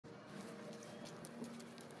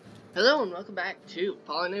Hello and welcome back to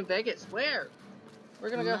Falling in Vegas, where we're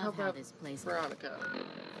gonna go help out Veronica.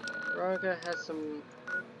 Veronica has some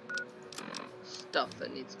stuff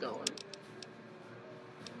that needs going.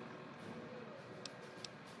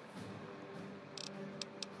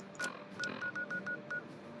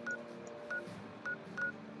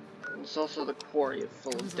 It's also the quarry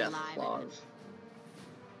full of death claws.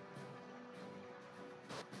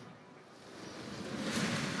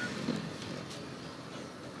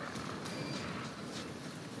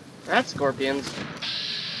 Rat scorpions.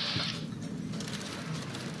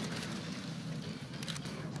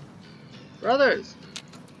 Brothers.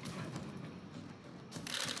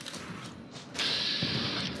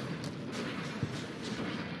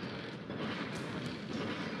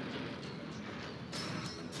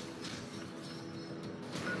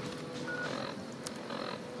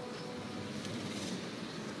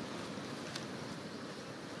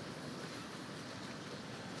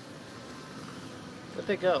 Where'd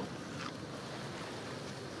they go?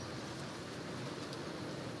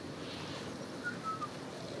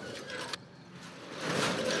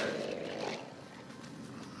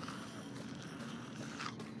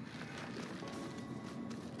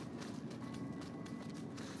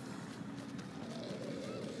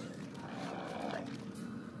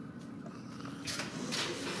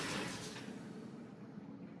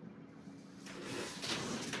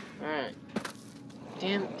 Alright.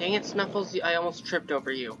 Dang it, Snuffles, I almost tripped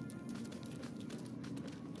over you.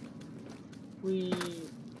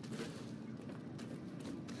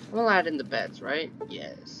 I'm allowed in the beds, right?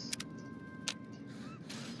 Yes.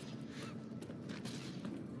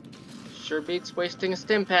 Sure beats wasting a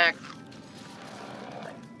stim pack.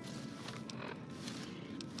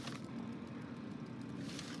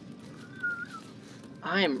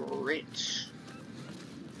 I'm rich.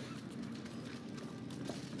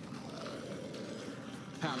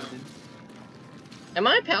 Paladin. Am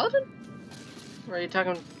I a paladin? Or are you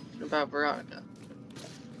talking about Veronica?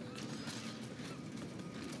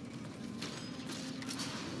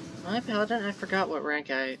 Am I a paladin? I forgot what rank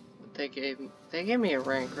they gave me. They gave me a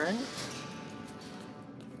rank, right?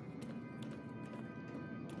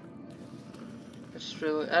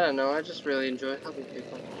 I don't know, I just really enjoy helping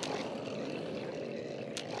people.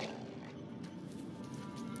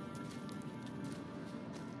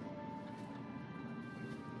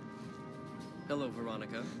 Hello,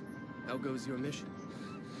 Veronica. How goes your mission?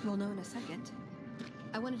 We'll know in a second.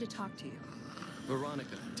 I wanted to talk to you.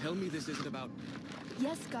 Veronica, tell me this isn't about...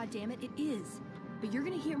 Yes, goddammit, it is. But you're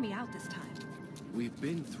gonna hear me out this time. We've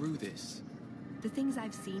been through this. The things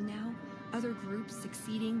I've seen now, other groups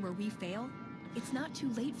succeeding where we fail, it's not too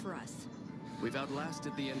late for us. We've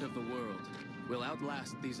outlasted the end of the world. We'll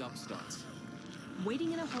outlast these upstarts.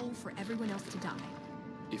 Waiting in a hole for everyone else to die.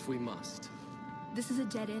 If we must. This is a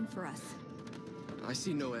dead end for us. I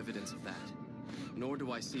see no evidence of that. Nor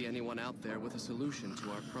do I see anyone out there with a solution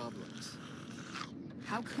to our problems.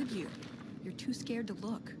 How could you? You're too scared to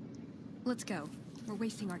look. Let's go. We're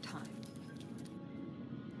wasting our time.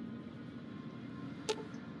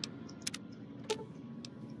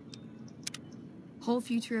 Whole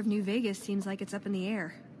future of New Vegas seems like it's up in the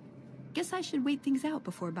air. Guess I should wait things out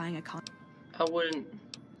before buying a con. I wouldn't.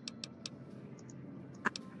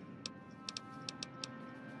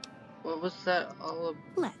 What was that all of?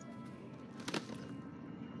 Let.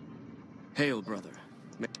 Hail, brother.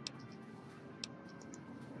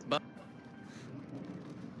 But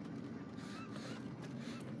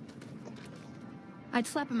I'd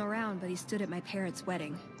slap him around, but he stood at my parents'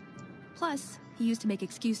 wedding. Plus, he used to make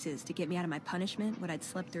excuses to get me out of my punishment when I'd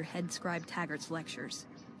slept through head scribe Taggart's lectures.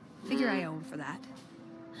 Figure I owe him for that.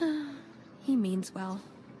 He means well.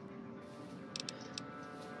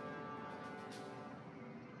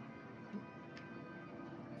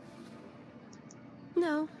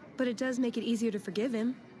 No, but it does make it easier to forgive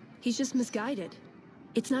him. He's just misguided.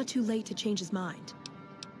 It's not too late to change his mind.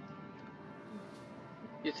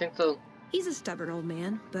 You think they'll... He's a stubborn old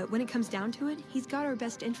man, but when it comes down to it, he's got our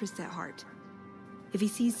best interests at heart. If he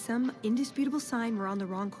sees some indisputable sign we're on the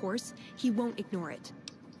wrong course, he won't ignore it.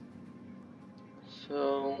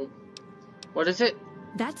 So... what is it?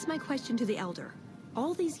 That's my question to the Elder.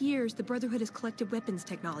 All these years, the Brotherhood has collected weapons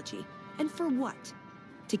technology. And for what?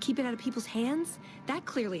 To keep it out of people's hands? That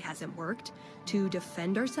clearly hasn't worked. To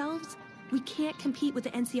defend ourselves? We can't compete with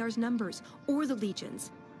the NCR's numbers, or the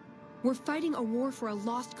Legion's. We're fighting a war for a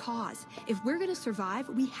lost cause. If we're gonna survive,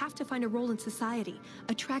 we have to find a role in society,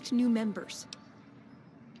 attract new members.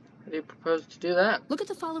 How do you propose to do that? Look at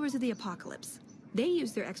the followers of the Apocalypse. They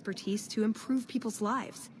use their expertise to improve people's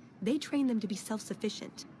lives. They train them to be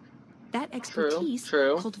self-sufficient. That expertise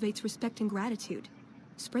True. cultivates respect and gratitude.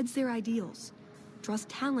 spreads their ideals, draws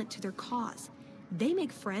talent to their cause. They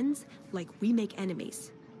make friends like we make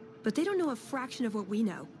enemies. But they don't know a fraction of what we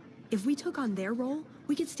know. If we took on their role,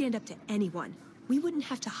 we could stand up to anyone. We wouldn't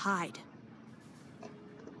have to hide.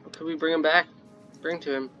 Could we bring him back? Bring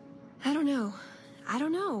to him. I don't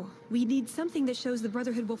know. We need something that shows the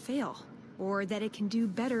Brotherhood will fail, or that it can do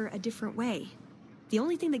better a different way. The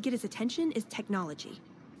only thing that gets his attention is technology.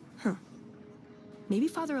 Huh. Maybe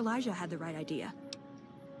Father Elijah had the right idea.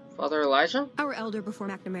 Father Elijah? Our elder before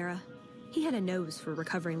McNamara. He had a nose for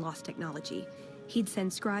recovering lost technology. He'd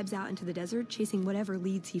send scribes out into the desert chasing whatever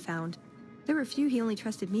leads he found. There were a few he only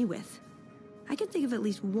trusted me with. I can think of at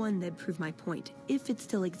least one that'd prove my point, if it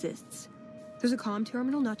still exists. There's a comm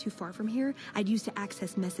terminal not too far from here I'd use to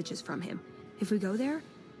access messages from him. If we go there,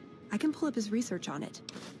 I can pull up his research on it.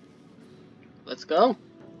 Let's go.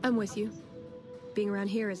 I'm with you. Being around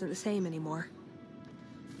here isn't the same anymore.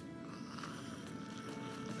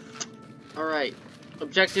 Alright.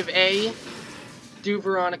 Objective A. Do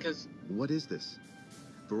Veronica's... What is this?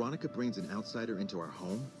 Veronica brings an outsider into our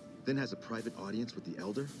home, then has a private audience with the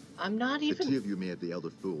Elder? I'm not even... The two of you may have the Elder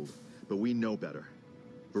fooled, but we know better.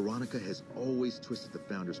 Veronica has always twisted the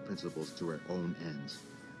Founder's principles to her own ends.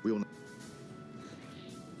 We will...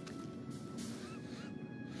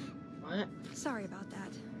 What? Sorry about that.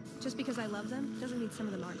 Just because I love them doesn't mean some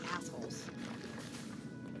of them aren't assholes.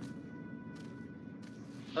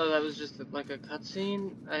 Oh, that was just like a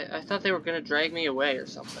cutscene? I thought they were gonna drag me away or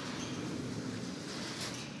something.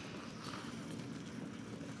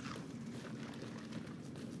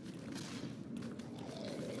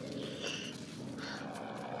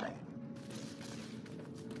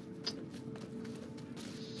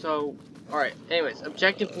 So, alright, anyways,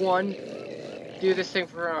 objective 1, do this thing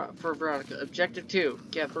for Veronica. Objective 2,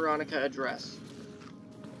 get Veronica a dress.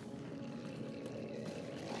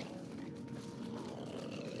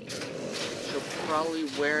 She'll probably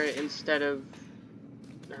wear it instead of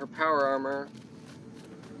her power armor,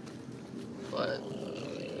 but...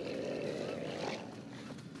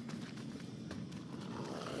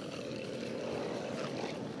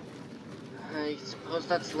 I suppose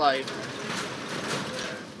that's life.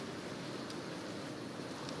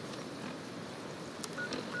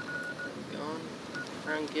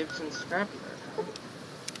 Gibson scrapyard, huh?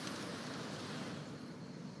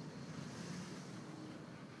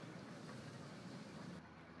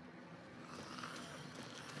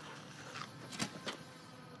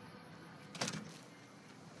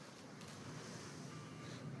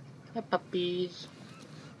 Hi, puppies.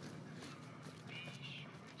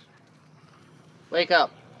 Wake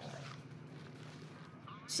up.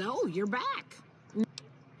 So, you're back.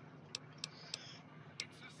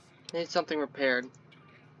 Need something repaired.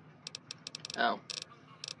 Oh.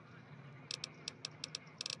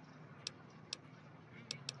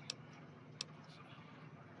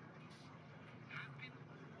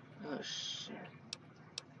 Oh shit.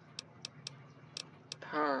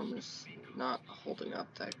 Power armor is not holding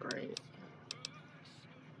up that great.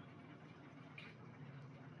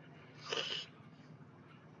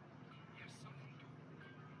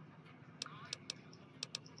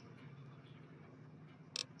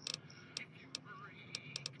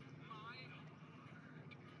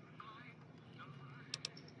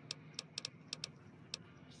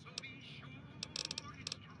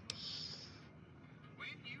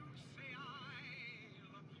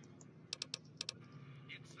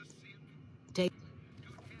 Take.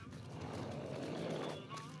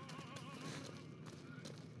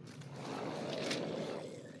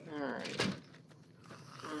 Alright.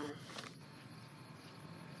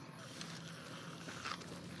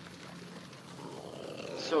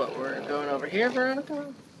 So what, we're going over here,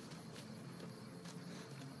 Veronica?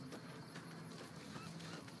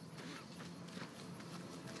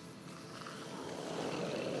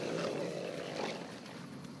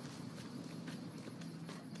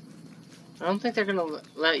 I don't think they're gonna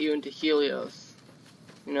let you into Helios.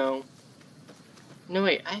 You know. No,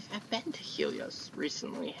 wait, I've been to Helios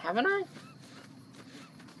recently, haven't I?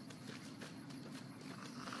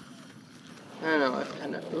 I don't know, I've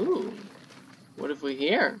kind of... Ooh. What have we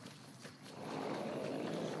here?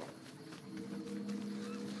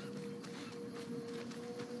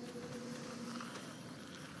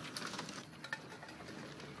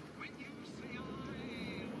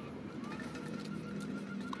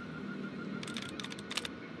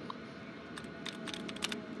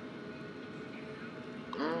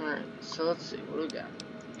 Alright, so let's see, what do we got?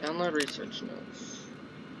 Download research notes.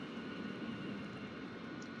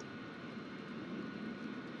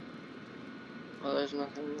 Well, there's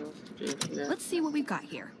nothing else to do here. Let's see what we've got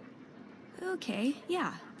here. Okay,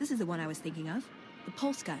 yeah, this is the one I was thinking of. the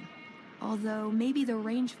pulse gun. Although maybe the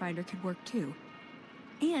rangefinder could work too.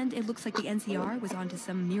 And it looks like the NCR was onto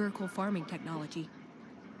some miracle farming technology.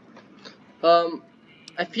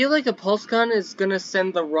 I feel like a pulse gun is gonna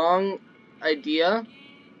send the wrong idea.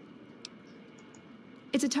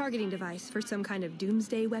 It's a targeting device for some kind of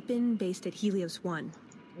doomsday weapon based at Helios 1.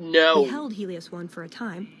 No. We held Helios 1 for a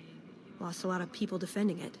time. Lost a lot of people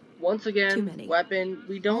defending it. Once again, Too many. Weapon.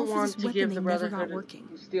 We don't All want for this to weapon give they the never Brotherhood got working.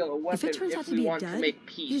 steal a weapon If it turns out to be a want dud, to make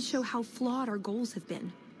peace. you show how flawed our goals have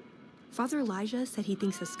been. Father Elijah said he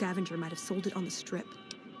thinks a scavenger might have sold it on the strip.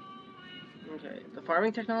 Okay, the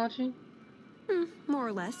farming technology? More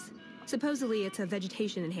or less. Supposedly it's a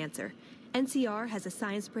vegetation enhancer. NCR has a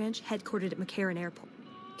science branch headquartered at McCarran Airport.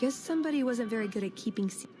 Guess somebody wasn't very good at keeping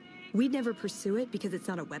We'd never pursue it because it's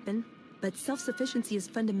not a weapon, but self-sufficiency is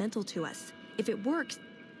fundamental to us. If it works...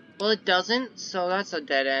 Well, it doesn't, so that's a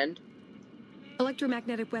dead end.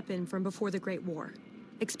 Electromagnetic weapon from before the Great War.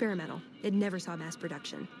 Experimental. It never saw mass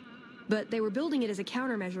production. But they were building it as a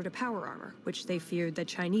countermeasure to power armor, which they feared the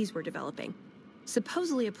Chinese were developing.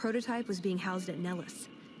 Supposedly a prototype was being housed at Nellis.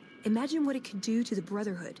 Imagine what it could do to the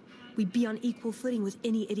Brotherhood. We'd be on equal footing with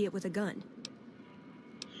any idiot with a gun.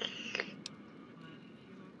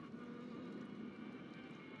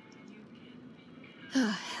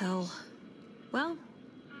 Ah, hell. Well,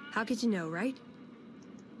 how could you know, right?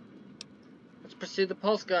 Let's pursue the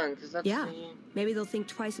pulse gun, because that's Maybe they'll think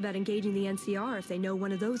twice about engaging the NCR if they know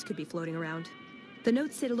one of those could be floating around. The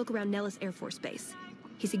notes say to look around Nellis Air Force Base.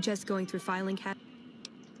 He suggests going through filing cabinets.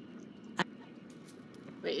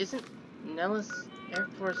 Wait, isn't Nellis Air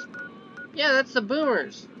Force... Yeah, that's the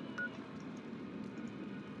boomers.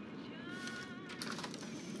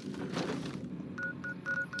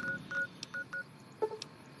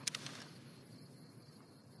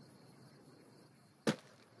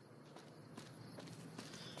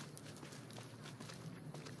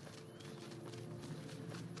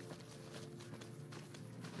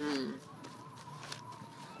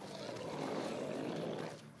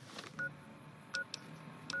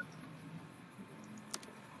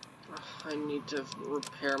 I need to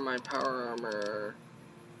repair my power armor.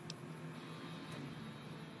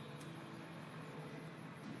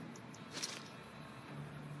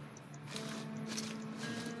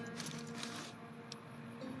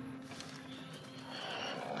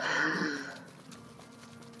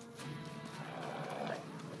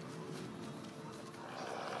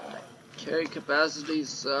 Carry capacity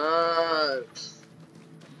sucks.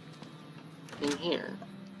 In here.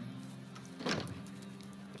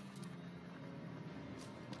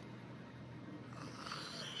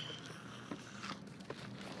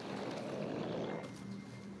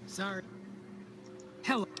 Sorry.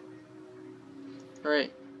 Hello.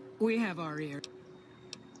 Alright. We have our ear.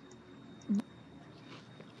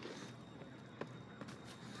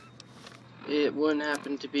 It wouldn't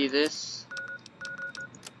happen to be this.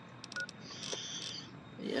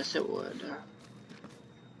 Yes, it would.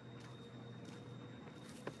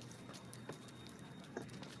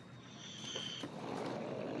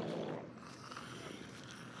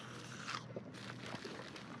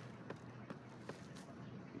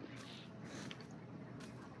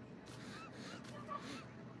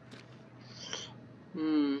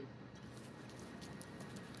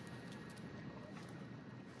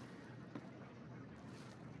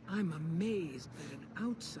 I'm amazed that an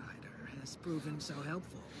outsider has proven so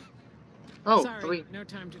helpful. Oh, sorry, no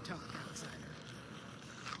time to talk, outsider.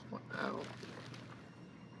 Ow.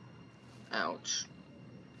 Ouch.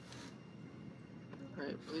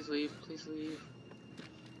 Alright, please leave, please leave.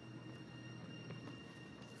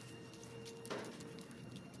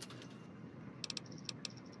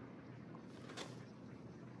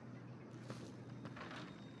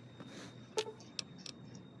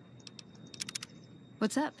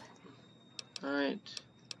 What's up? Alright.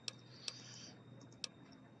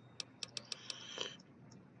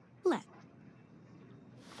 Let.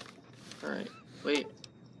 Alright, wait.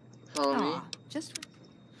 Follow me. Just...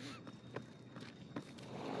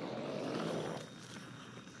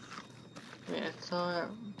 Wait, I saw it.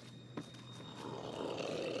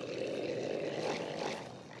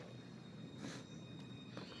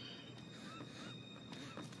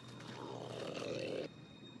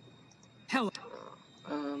 Hello.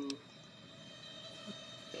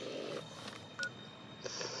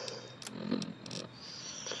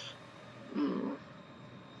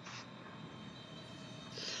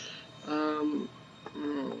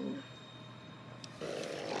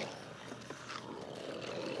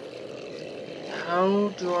 How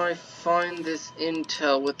do I find this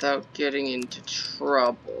intel without getting into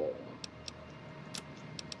trouble?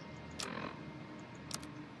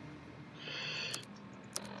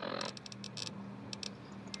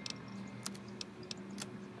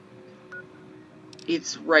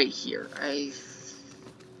 It's right here. Alright.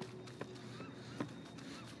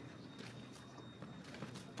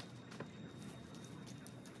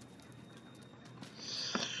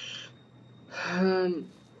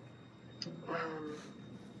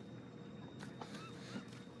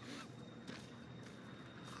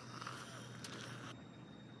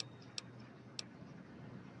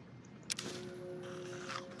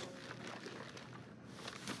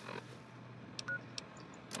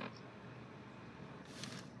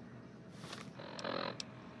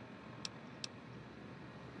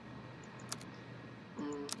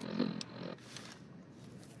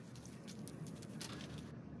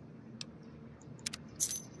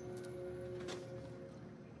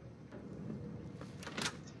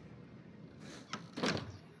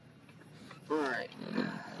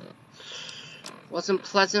 Wasn't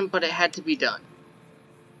pleasant, but it had to be done.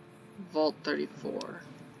 Vault 34.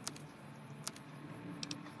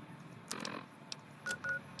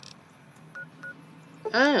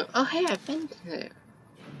 Oh hey, I've been there.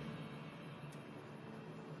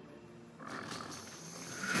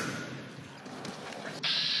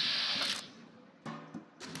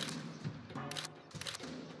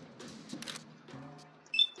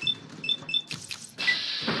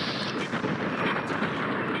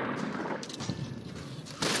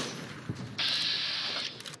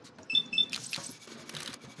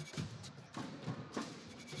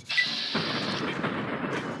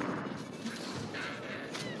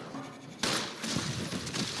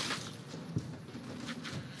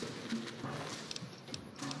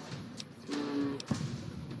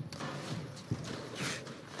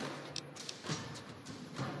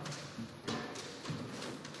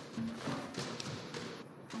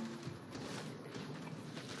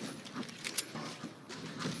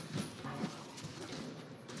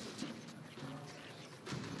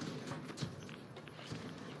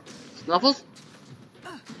 Snuffles?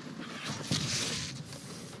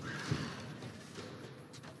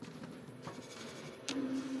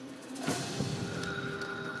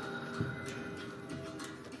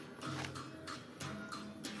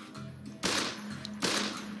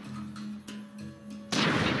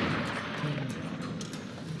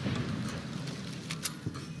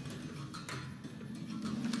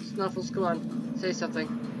 Snuffles, come on. Say something.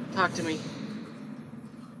 Talk to me.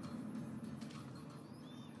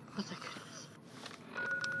 Oh, thank goodness.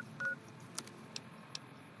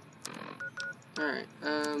 Alright,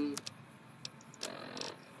 alright.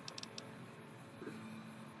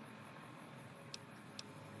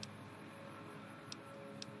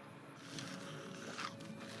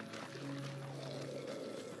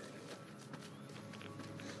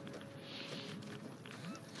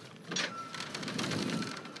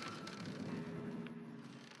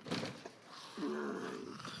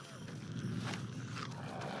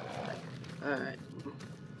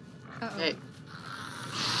 Hey.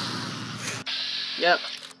 Yep.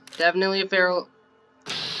 Definitely a feral.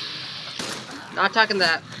 Not talking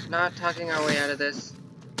that. Not talking our way out of this.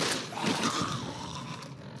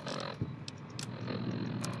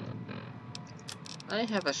 I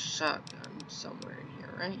have a shotgun somewhere in here,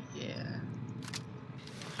 right? Yeah.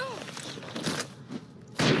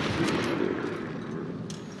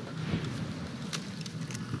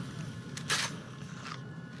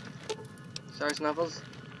 Sorry, Snuffles.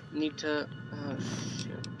 Need to... Oh,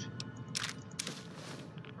 shoot.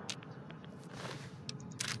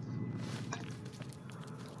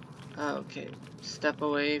 Okay. Step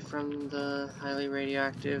away from the highly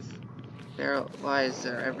radioactive barrel. Why is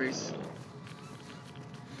there every...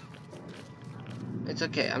 It's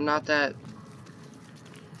okay. I'm not that...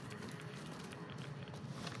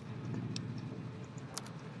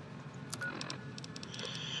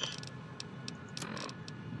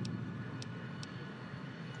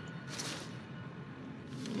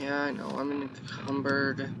 Yeah, I know, I'm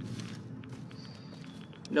encumbered.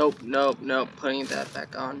 Nope, nope, nope, putting that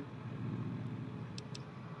back on.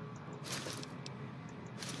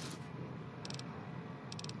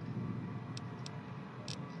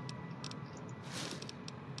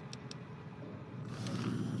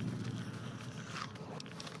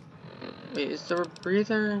 Wait, is there a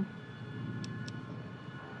breather?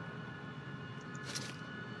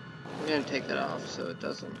 I'm gonna take that off so it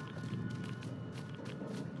doesn't.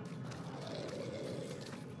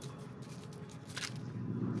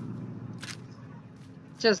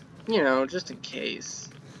 Just, you know, just in case.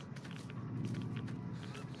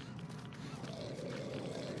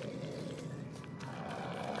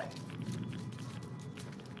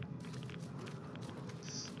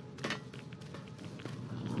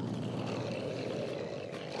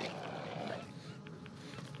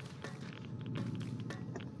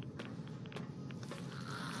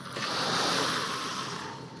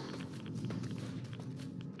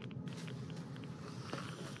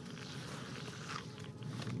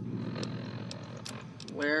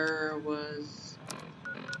 Where was...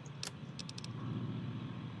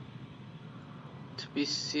 To be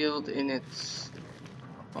sealed in its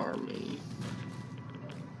armory.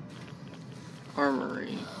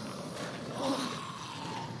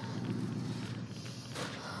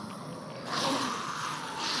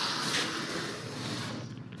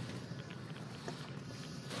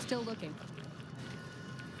 Still looking.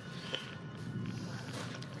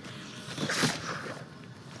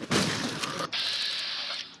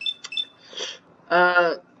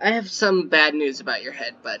 I have some bad news about your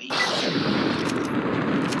head, buddy.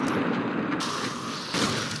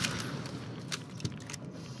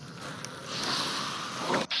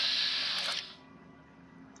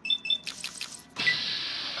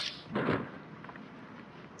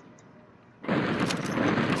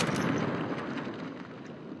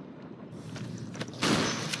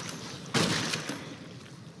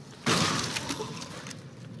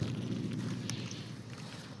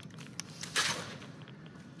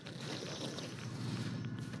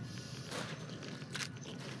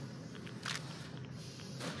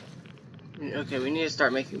 Okay, we need to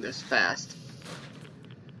start making this fast.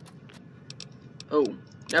 Oh,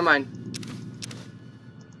 never mind.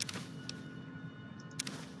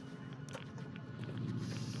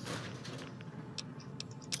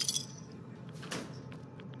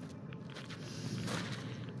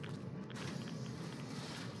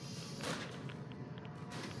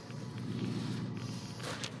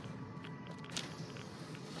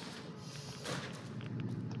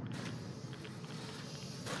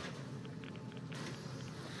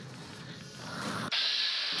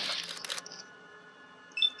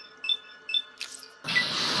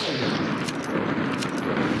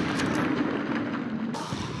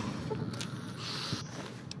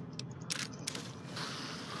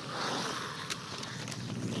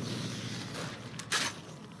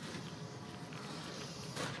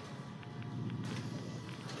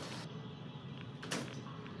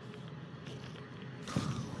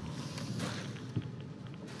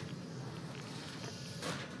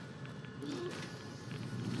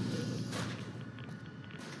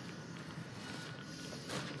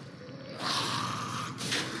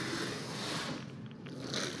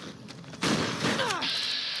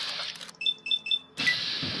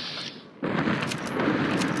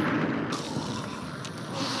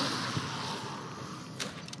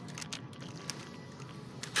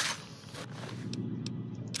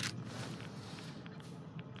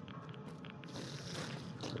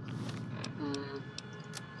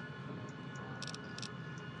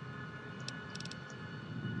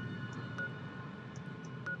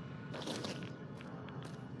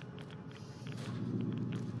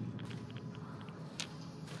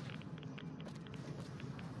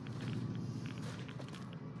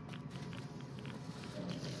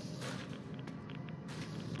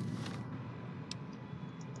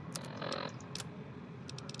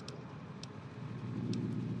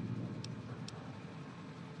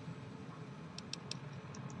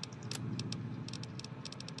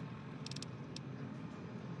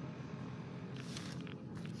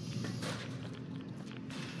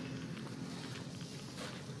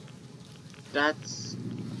 That's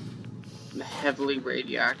heavily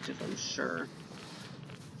radioactive, I'm sure.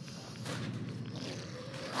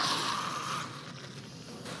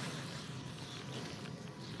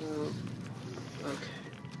 Oh, okay.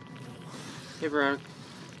 Hey, Veronica.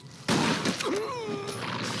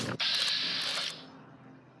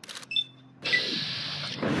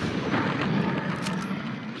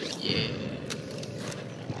 Yeah.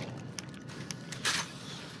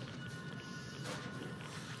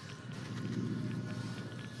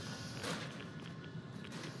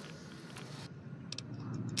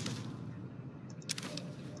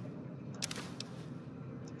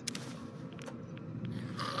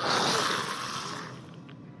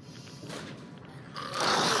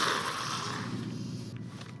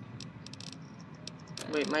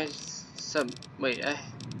 Wait, my wait,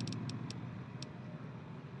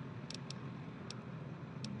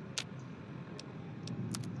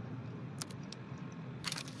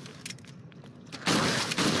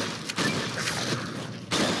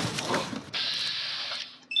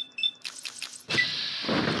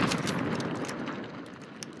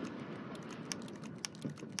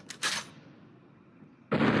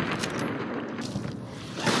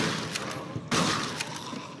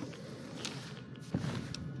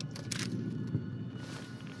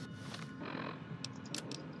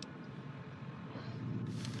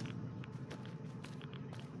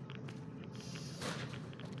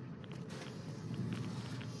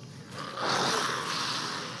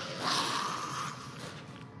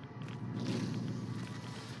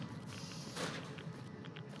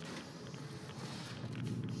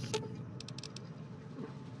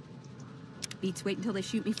 Beats wait until they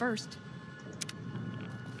shoot me first.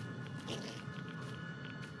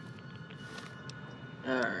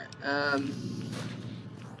 Alright,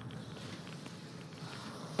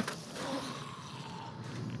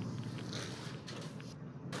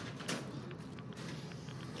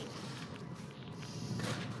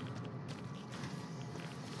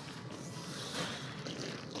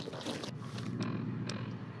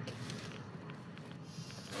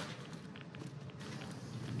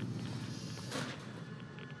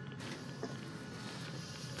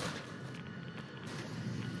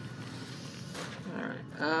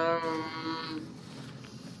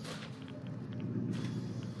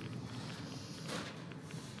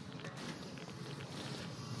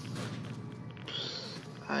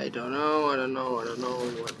 I don't know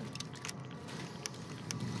what.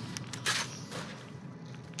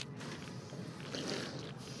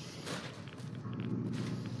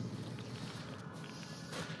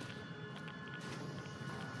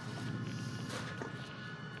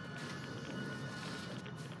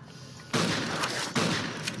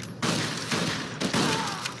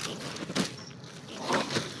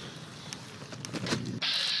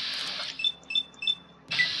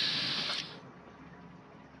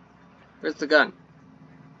 Where's the gun?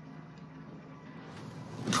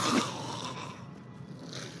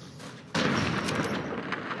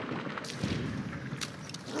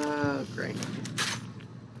 Great.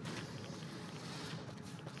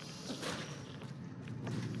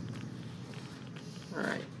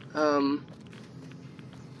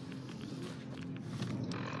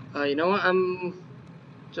 Alright, you know what, I'm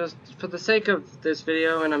just, for the sake of this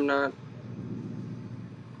video, and I'm not,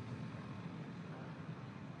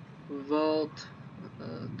 Vault,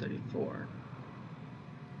 34.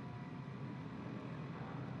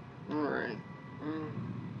 Alright,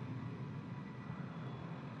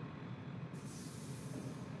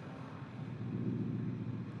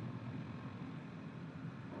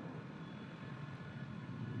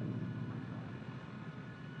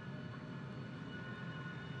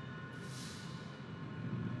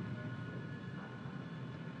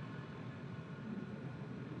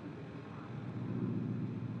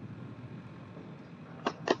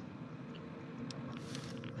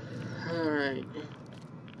 Alright.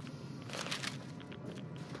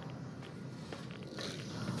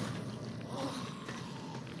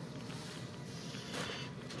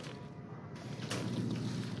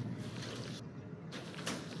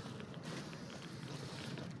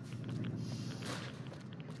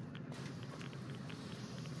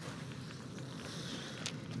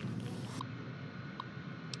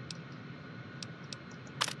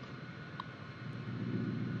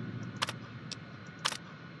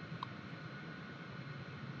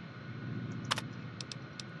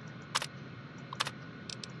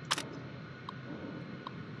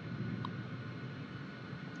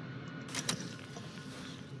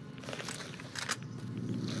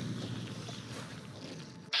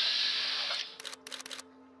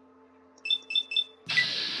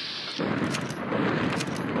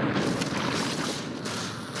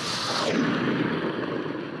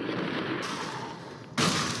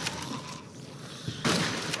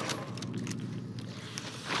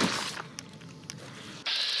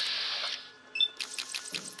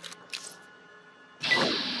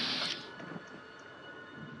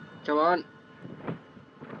 Come on.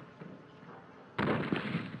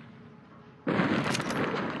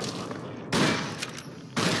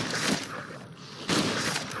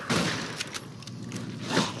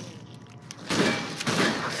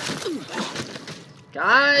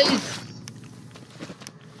 Guys!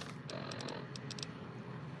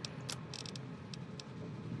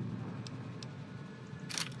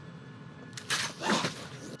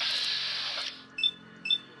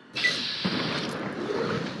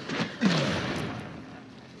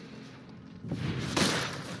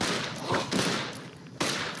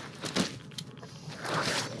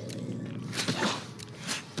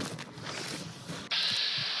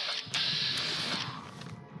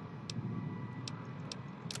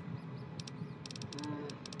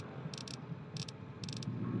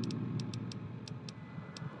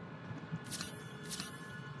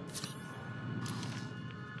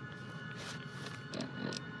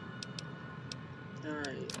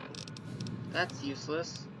 Alright. That's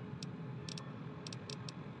useless.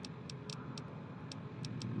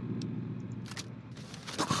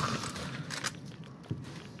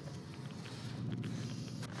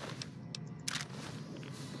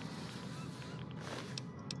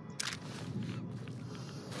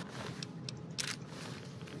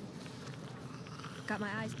 Got my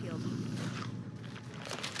eyes peeled.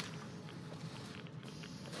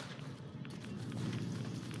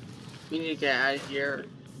 We need to get out of here.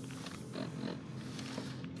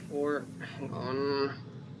 Or, hang on.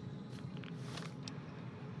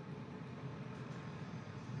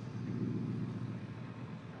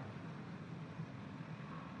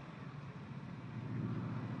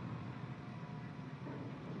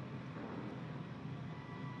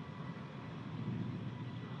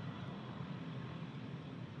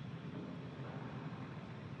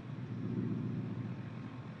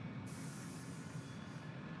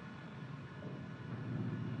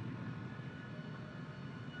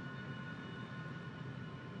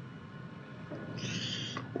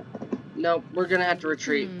 No, we're gonna have to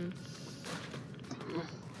retreat.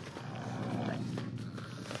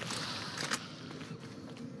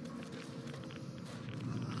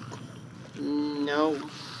 No.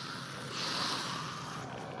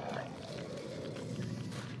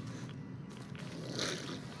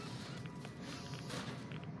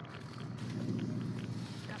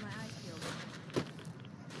 Got my eyes peeled.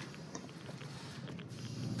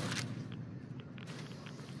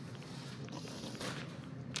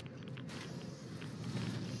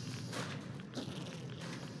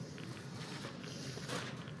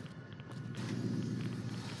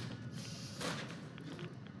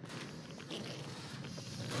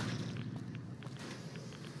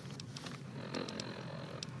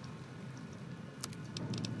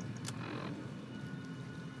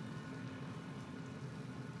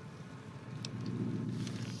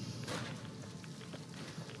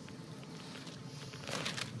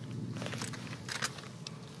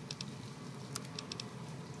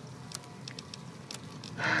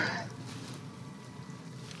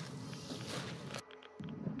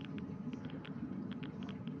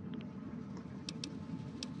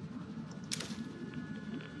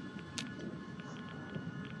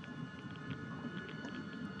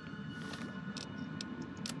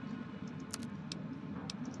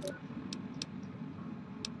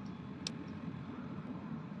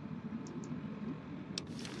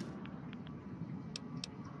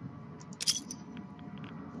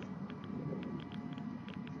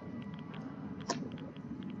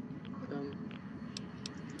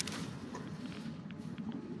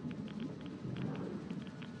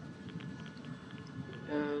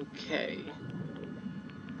 Okay.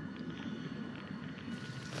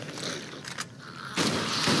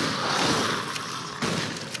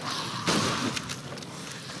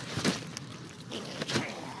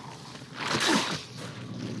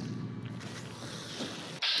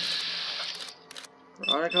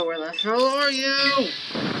 Veronica, where the hell are you?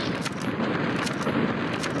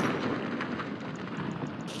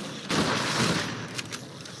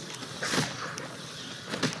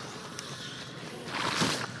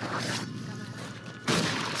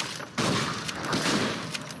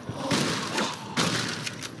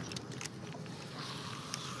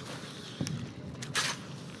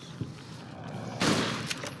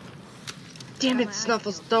 Damn it,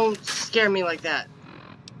 Snuffles, don't scare me like that.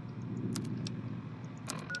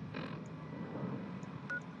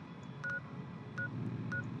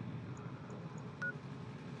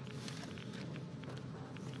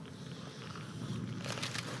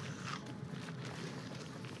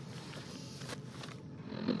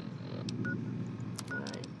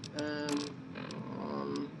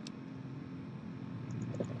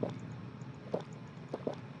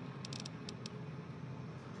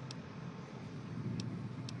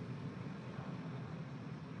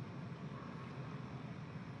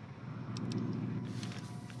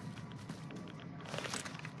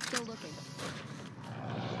 Still looking.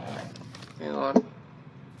 Hang on.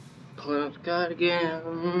 Pulling up the guide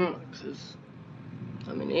again, because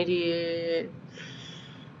I'm an idiot.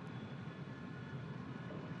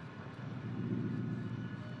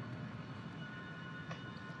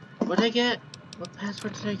 What did I get? What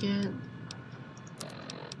password did I get?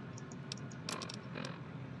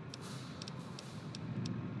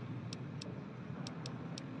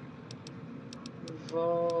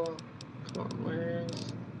 Vol. Come on, where's.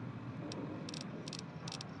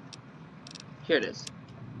 Here it is.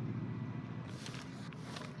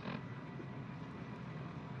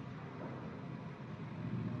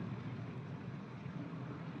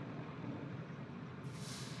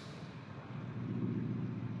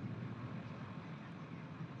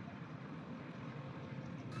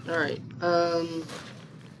 Alright, Alright.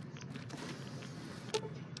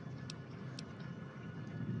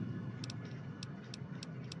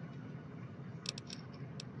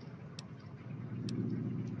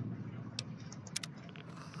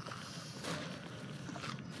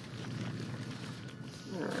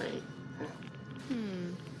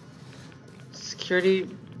 Security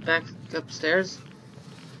back upstairs?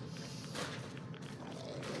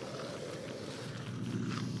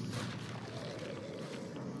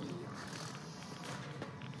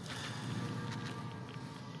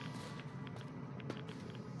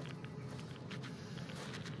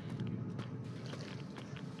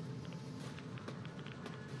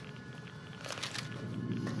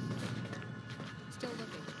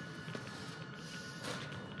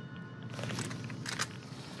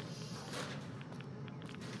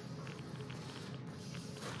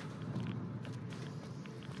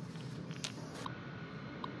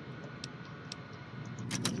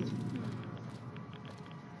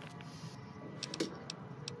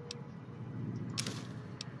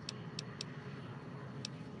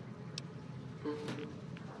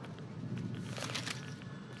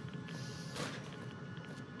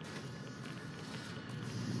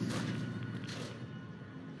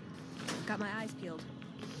 Got my eyes peeled.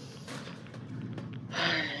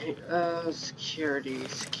 Alright, security.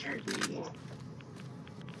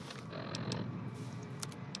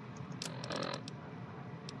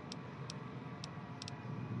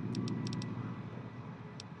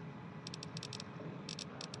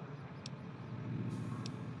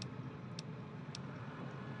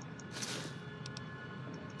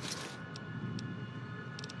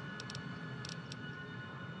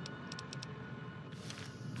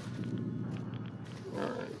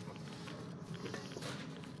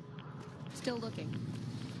 Still looking.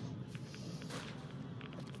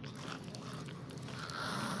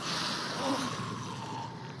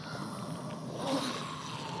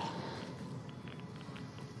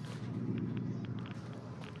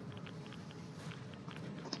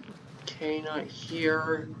 Okay, not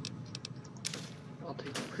here. I'll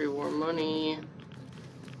take the pre-war money.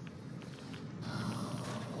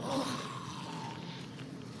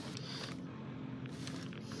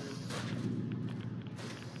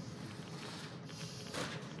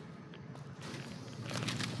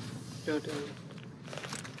 Go down.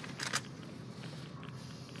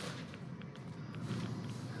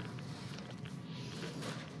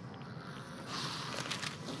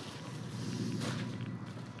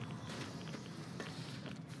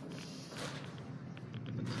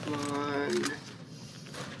 Come on.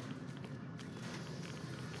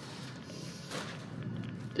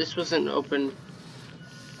 This wasn't open.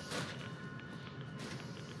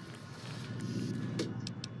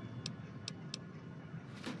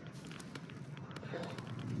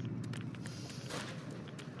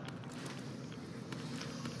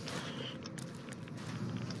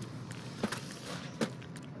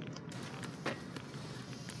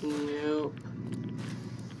 Nope.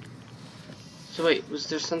 So wait, was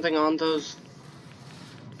there something on those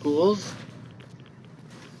ghouls?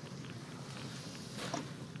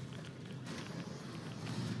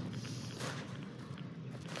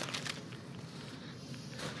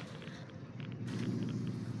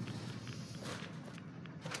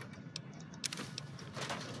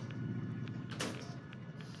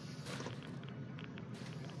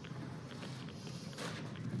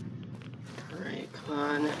 Alright, come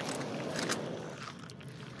on.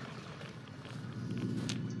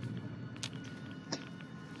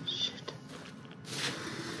 Shit.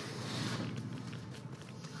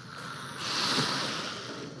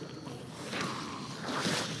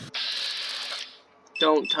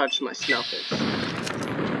 Don't touch my snuffers.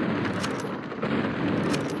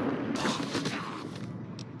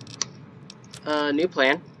 New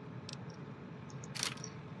plan.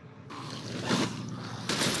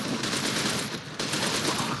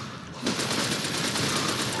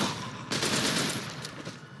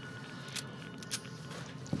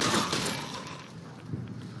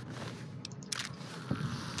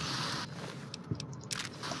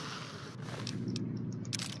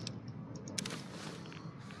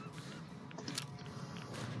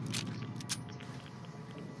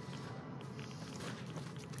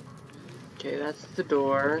 Okay, that's the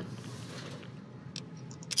door.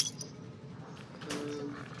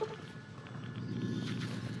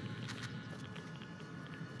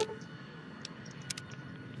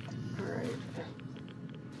 Alright.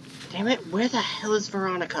 Damn it, where the hell is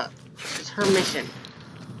Veronica? It's her mission.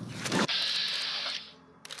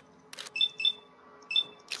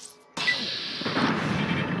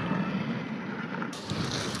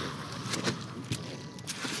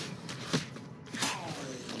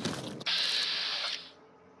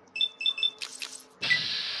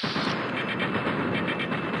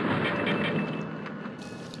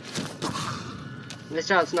 Nice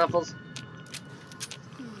shot, Snuffles.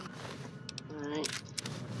 Alright.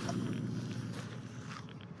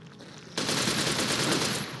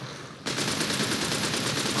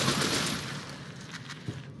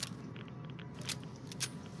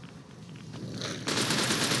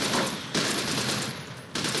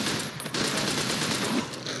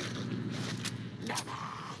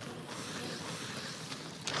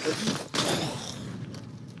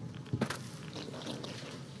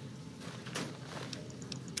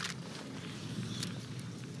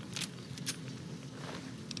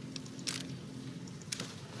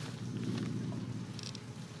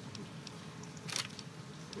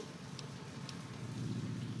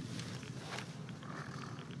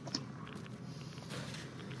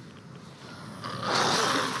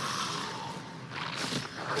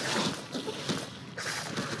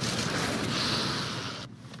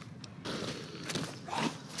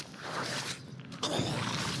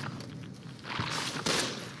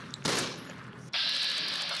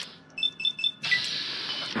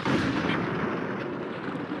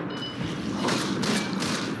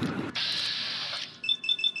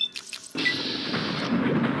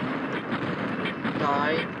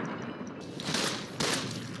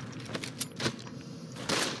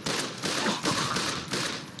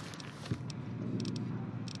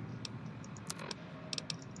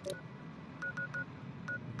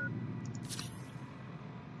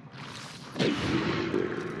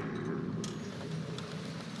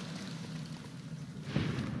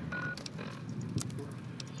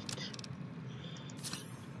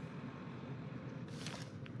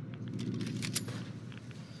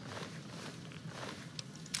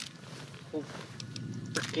 Oh,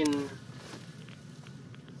 frickin'.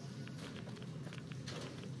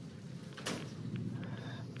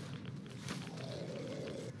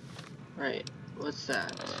 Right, what's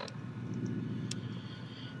that?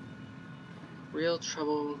 Real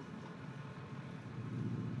trouble.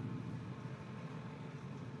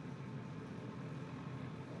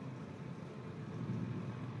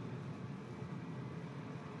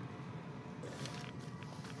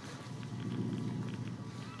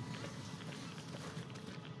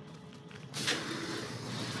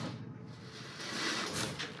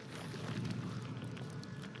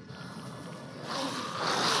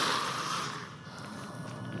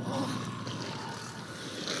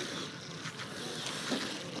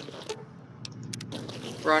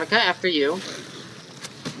 Veronica, after you.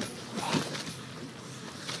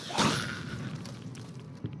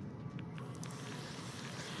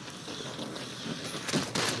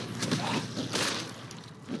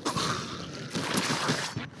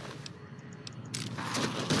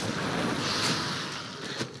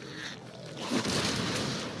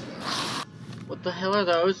 What the hell are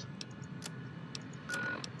those?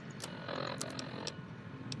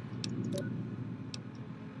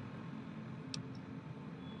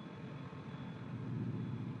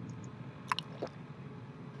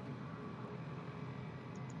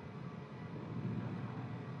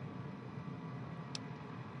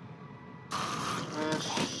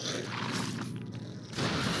 Shit.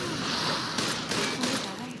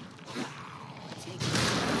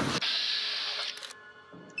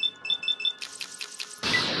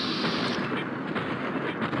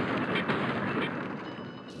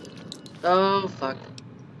 Oh, fuck.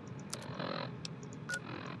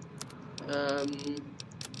 Alright.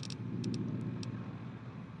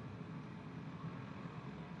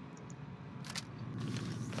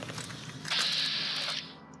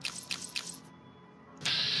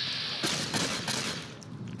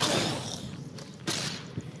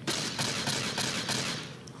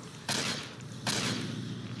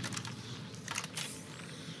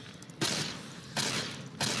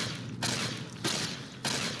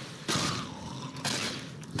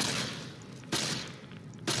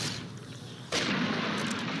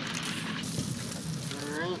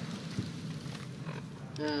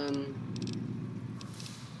 I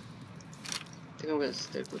think I'm gonna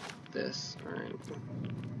stick with this. Alright.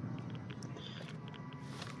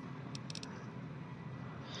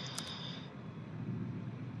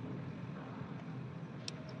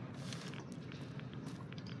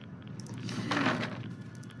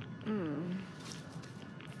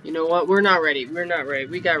 You know what? We're not ready. We're not ready.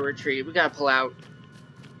 We gotta retreat. We gotta pull out.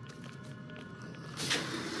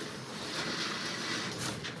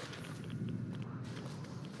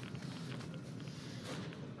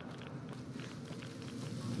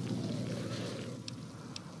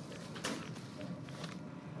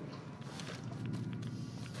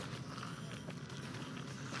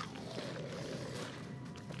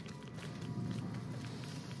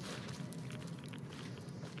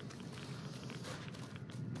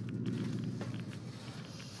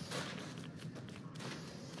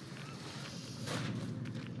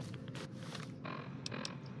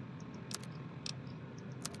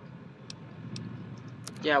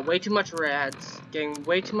 Yeah, way too much rads. Getting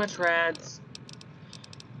way too much rads.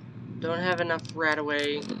 Don't have enough rat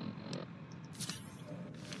away.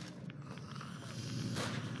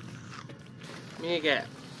 We need to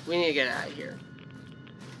get out of here.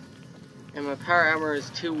 And my power armor is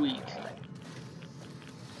too weak.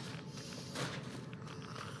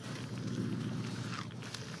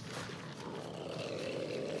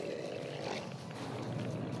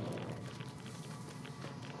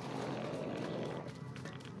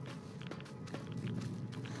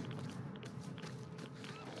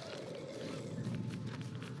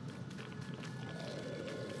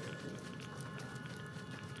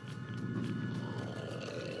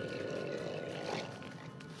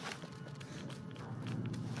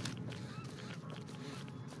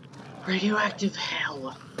 Radioactive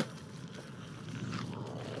hell.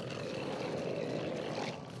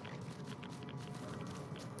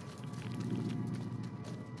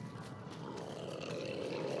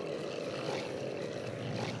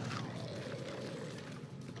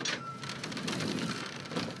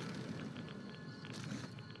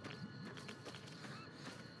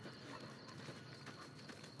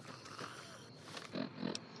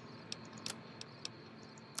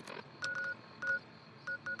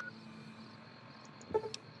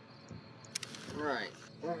 Right.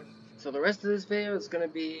 So the rest of this video is gonna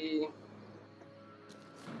be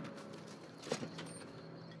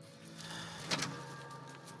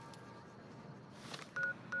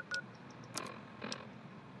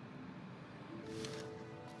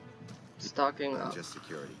stocking I'm up. just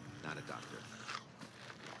security, not a doctor.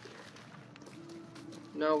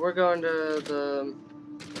 No, we're going to the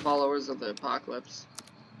followers of the apocalypse.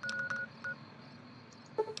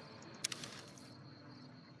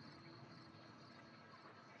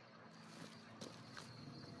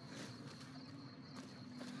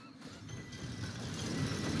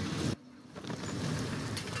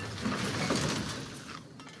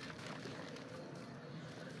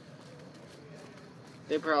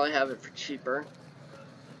 They probably have it for cheaper.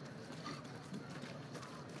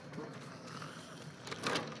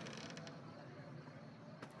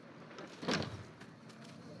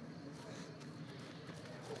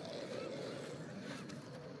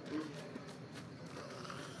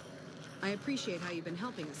 I appreciate how you've been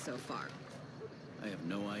helping us so far. I have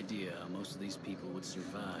no idea how most of these people would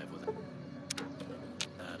survive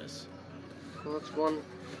without us. Well, that's one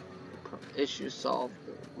issue solved.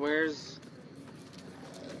 Where's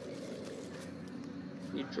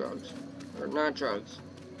the drugs? Or not drugs.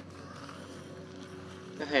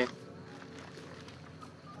 Okay.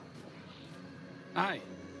 Hi.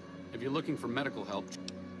 If you're looking for medical help...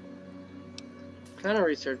 Kind of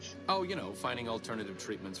research. Oh, you know, finding alternative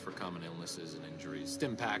treatments for common illnesses and injuries.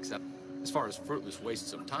 Stim packs. As far as fruitless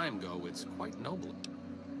wastes of time go, it's quite noble.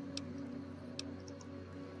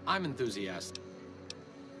 I'm enthusiastic.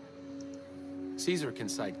 Caesar can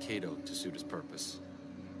cite Cato to suit his purpose.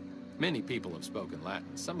 Many people have spoken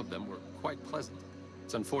Latin. Some of them were quite pleasant.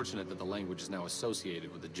 It's unfortunate that the language is now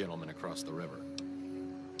associated with the gentleman across the river.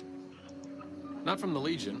 Not from the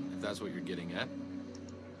Legion, if that's what you're getting at.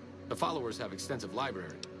 The followers have extensive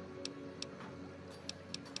library.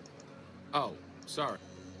 Oh, sorry.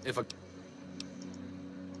 If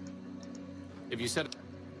you said...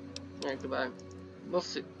 Alright, goodbye. We'll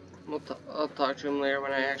see. I'll talk to him later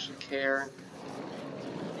when I actually care.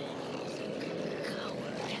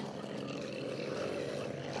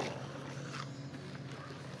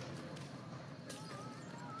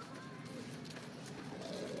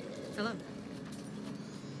 Hello.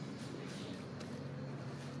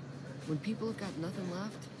 When people have got nothing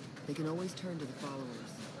left, they can always turn to the followers.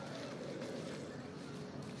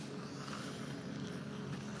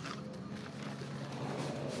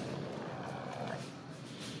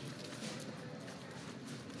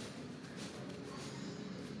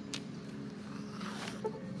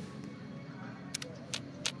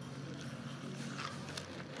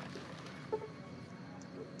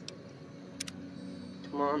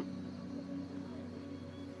 Come on.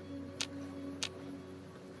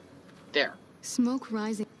 There. Smoke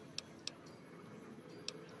rising.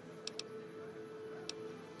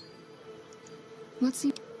 Let's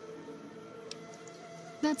see.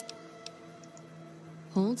 That's...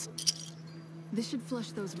 Holds. This should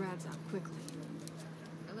flush those rads out quickly.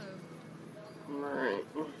 Hello. Alright.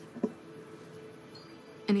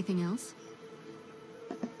 Anything else?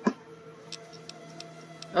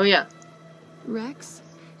 Oh yeah. Rex?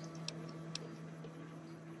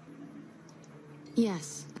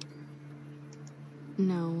 Yes.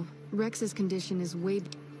 No, Rex's condition is way...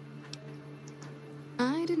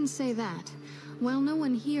 I didn't say that. While no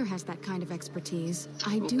one here has that kind of expertise,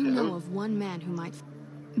 I do know of one man who might...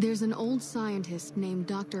 There's an old scientist named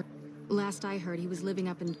Dr. Last I heard, he was living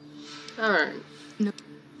up in... Alright. No.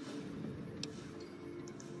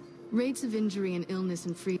 Rates of injury and illness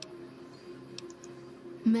and free...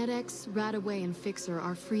 Med-X, Radaway, and Fixer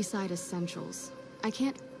are Freeside essentials. I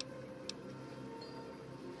can't...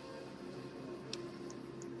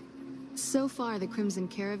 So far, the Crimson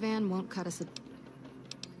Caravan won't cut us a...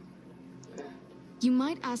 You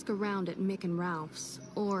might ask around at Mick and Ralph's,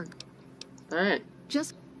 or... Alright.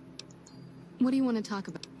 Just... What do you want to talk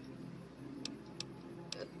about?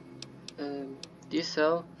 Do you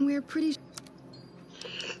sell? We're pretty...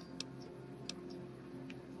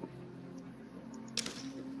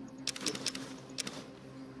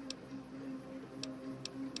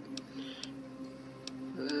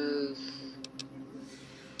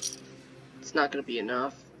 It's not gonna be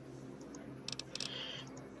enough.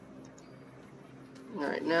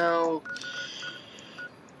 Alright, now...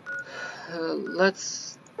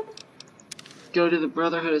 let's go to the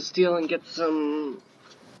Brotherhood of Steel and get some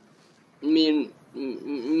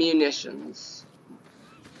munitions.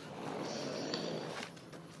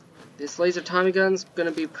 This laser Tommy gun's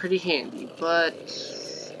gonna be pretty handy, but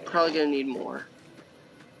probably gonna need more.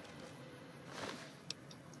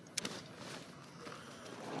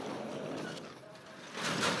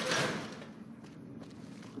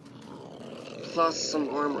 Plus some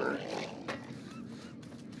armor.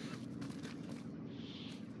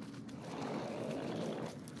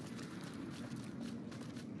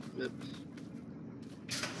 Oops.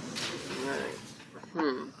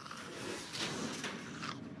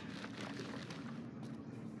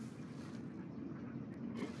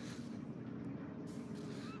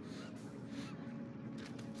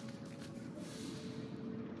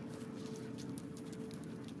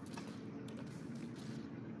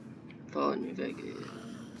 Follow me, Vegas.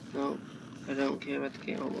 No, I don't care about the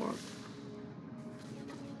game anymore.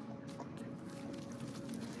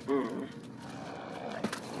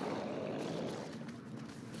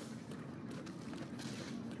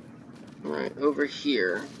 Alright, over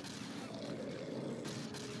here.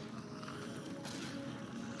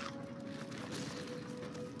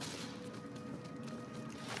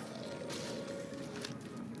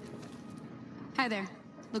 Hi there.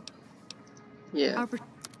 Look. Yeah.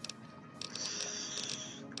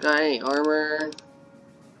 Got any armor?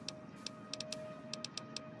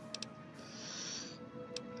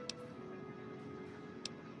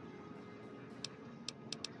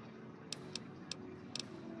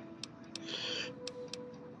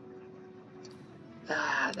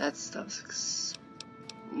 Ah, that stuff's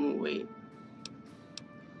wait.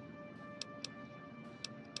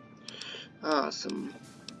 Awesome.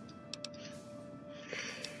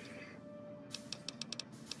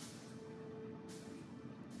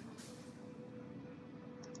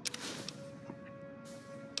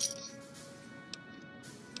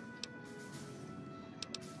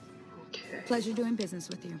 Okay. Pleasure doing business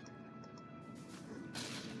with you.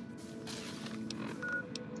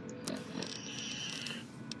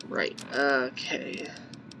 Right, okay.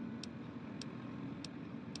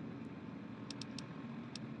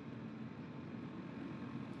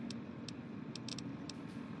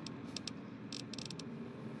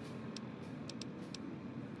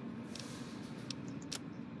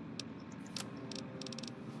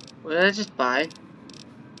 What did I just buy?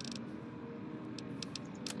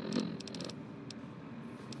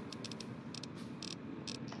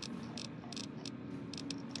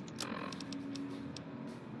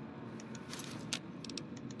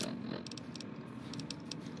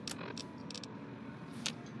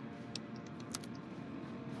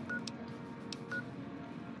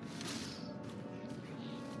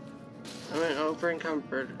 I'm over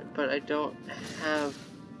encumbered, but I don't have.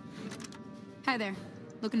 Hi there.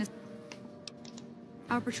 Looking to.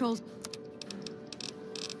 Our patrols.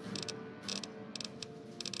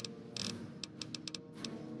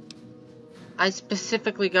 I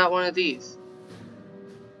specifically got one of these.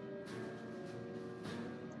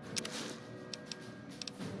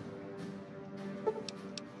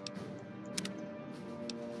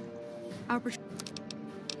 Our patrol.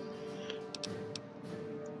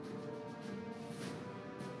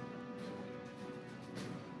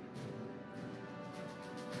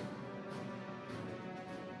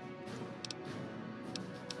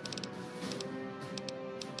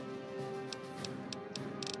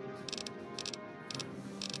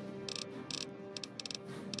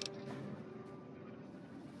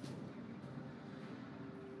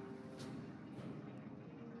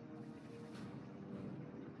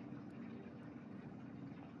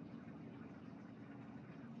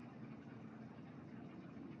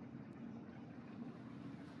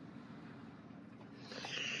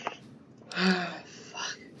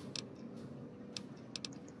 Fuck.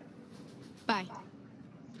 Bye.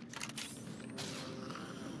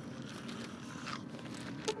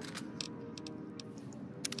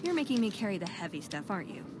 You're making me carry the heavy stuff, aren't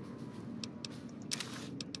you?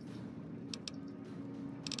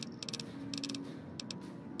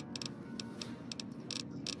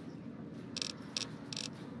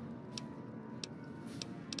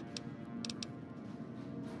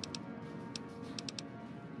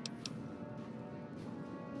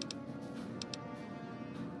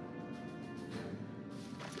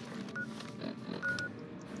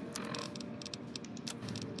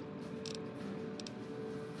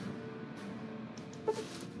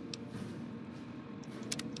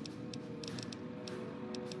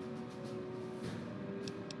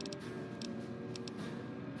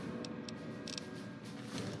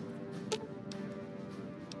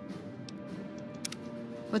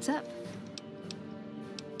 What's up?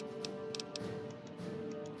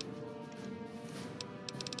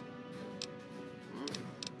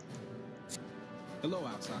 Hello,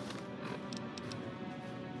 outside.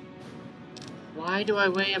 Why do I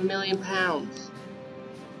weigh 1,000,000 pounds?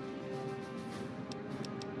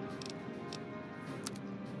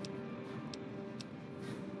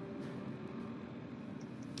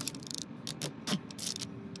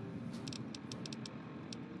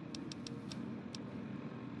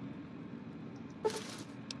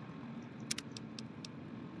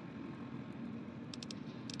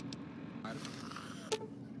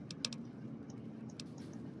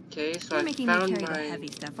 Okay, so You're I making me found carry my... the heavy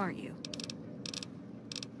stuff, aren't you?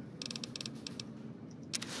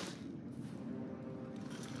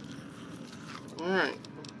 Alright.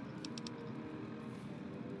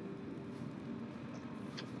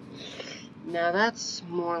 Now that's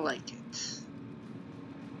more like it.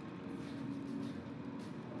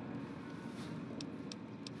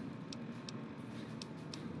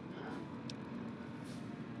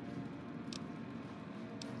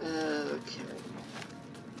 Okay.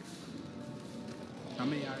 How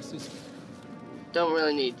may I assist you? Don't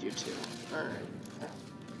really need you to. Alright.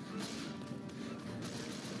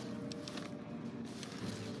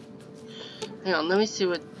 Hang on, let me see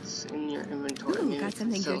what's in your inventory. Ooh, Maybe got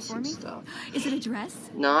something good for me? Stuff. Is it a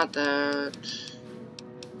dress? Not that.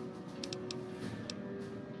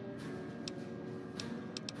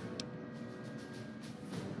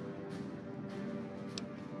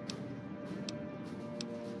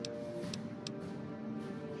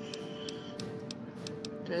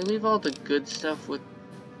 Did I leave all the good stuff with...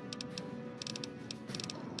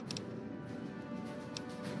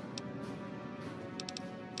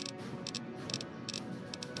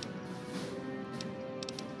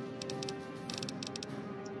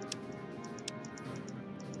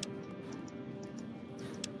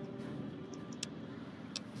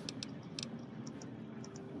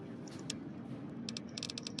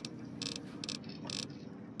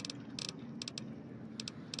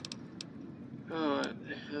 Oh,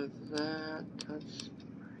 I have that. That's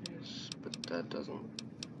nice, but that doesn't.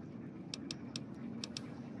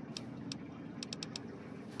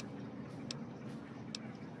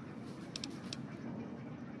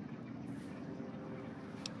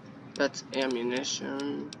 That's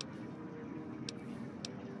ammunition.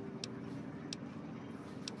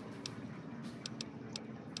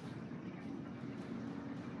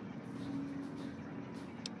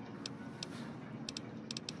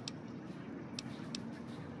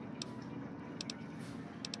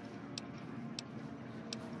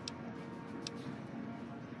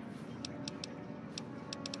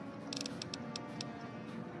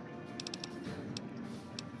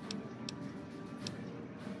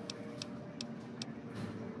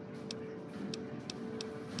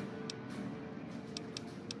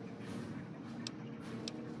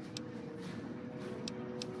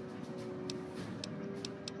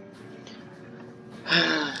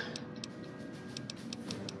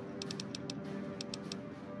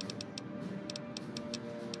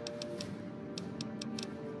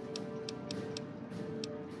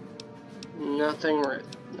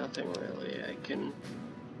 Nothing really. I can.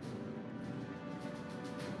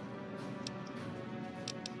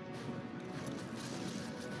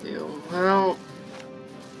 Do well.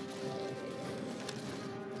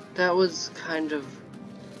 That was kind of.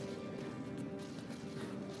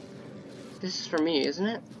 This is for me, isn't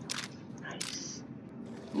it? Nice.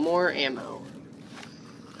 More ammo.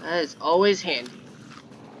 That is always handy.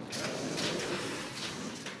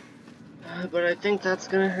 But I think that's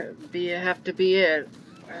gonna have to be it.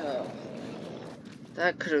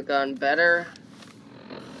 That could have gone better.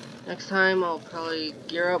 Next time I'll probably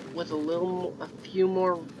gear up with a few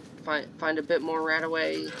more, find a bit more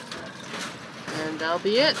RadAway, and that'll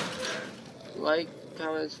be it. Like,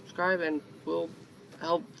 comment, subscribe, and we'll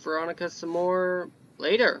help Veronica some more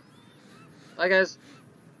later. Bye guys.